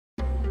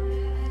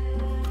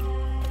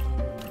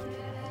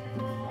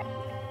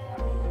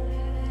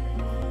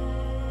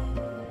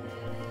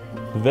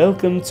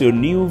Welcome to a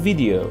new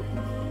video.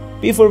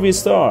 Before we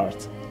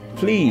start,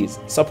 please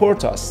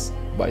support us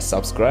by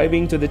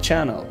subscribing to the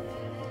channel.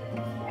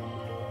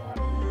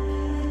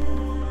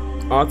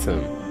 Autumn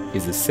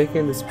is the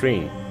second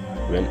spring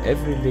when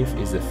every leaf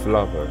is a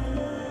flower.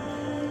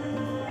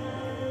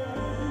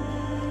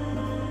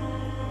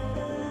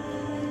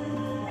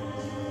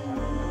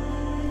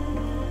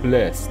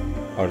 Blessed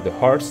are the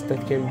hearts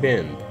that can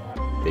bend,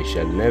 they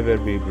shall never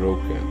be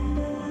broken.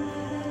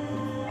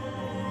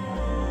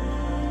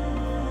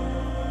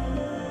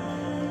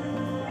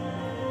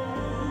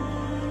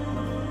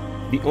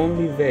 The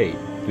only way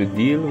to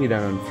deal with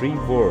an unfree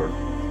world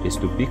is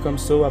to become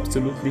so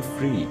absolutely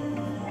free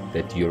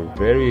that your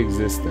very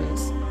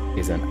existence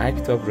is an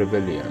act of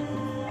rebellion.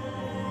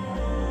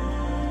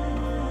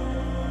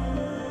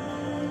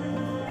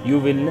 You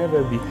will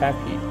never be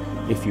happy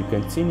if you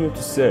continue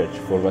to search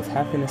for what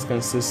happiness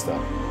consists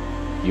of.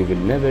 You will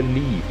never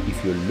leave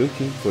if you're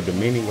looking for the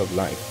meaning of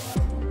life.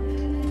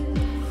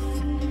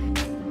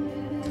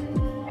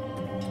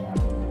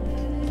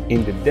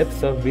 In the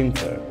depth of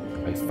winter,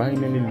 I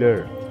finally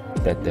learned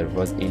that there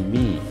was in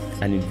me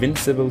an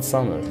invincible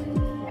summer.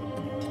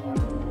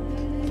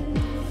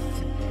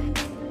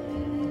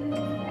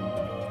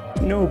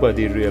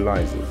 Nobody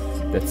realizes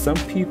that some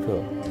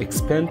people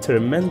expend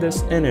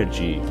tremendous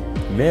energy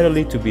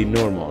merely to be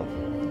normal.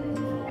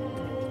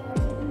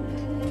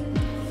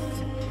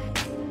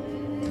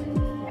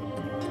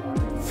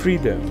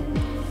 Freedom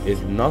is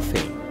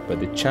nothing but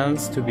the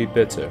chance to be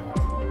better.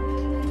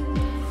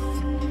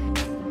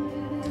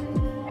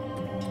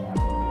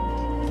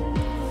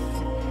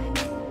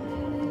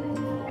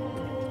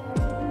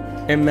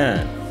 A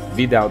man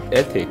without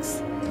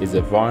ethics is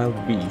a wild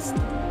beast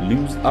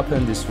loose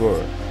upon this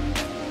world.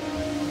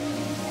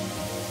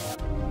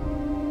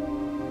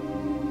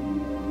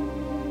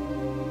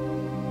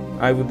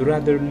 I would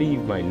rather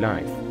live my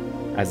life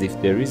as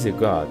if there is a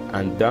God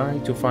and die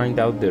to find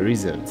out there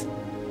isn't,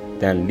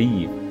 than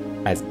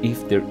live as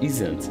if there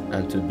isn't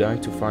and to die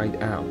to find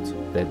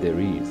out that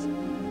there is.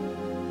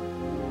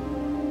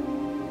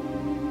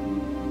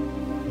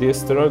 The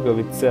struggle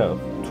itself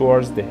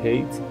towards the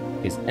hate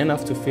is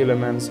enough to fill a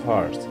man's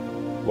heart.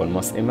 One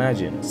must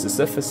imagine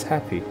Sisyphus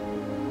happy.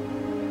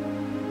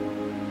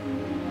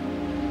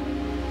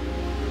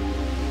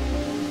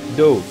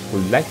 Those who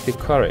lack the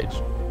courage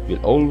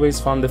will always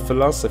find a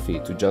philosophy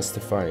to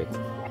justify it.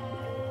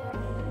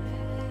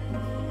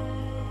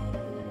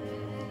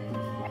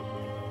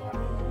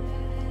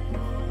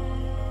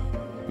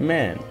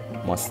 Man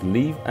must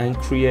live and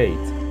create,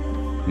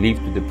 live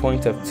to the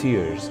point of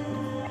tears.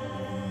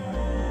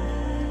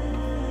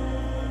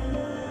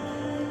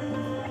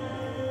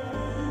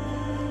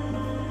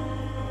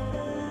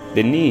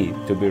 The need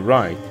to be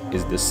right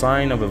is the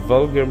sign of a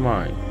vulgar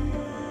mind.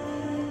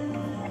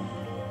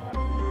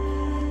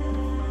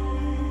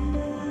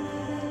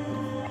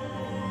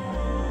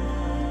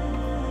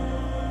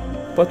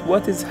 But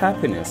what is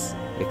happiness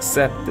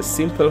except the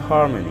simple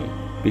harmony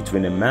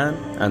between a man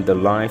and the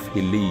life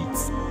he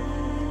leads?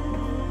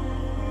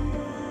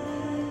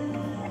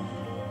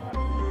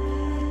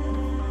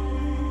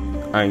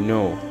 I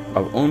know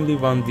of only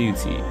one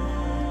duty,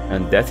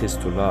 and that is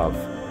to love.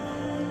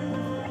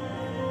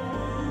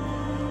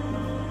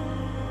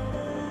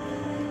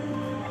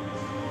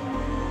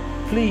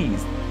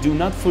 Please do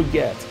not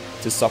forget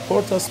to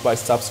support us by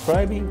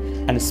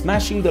subscribing and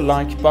smashing the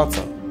like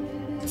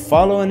button.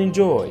 Follow and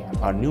enjoy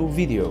our new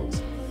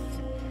videos.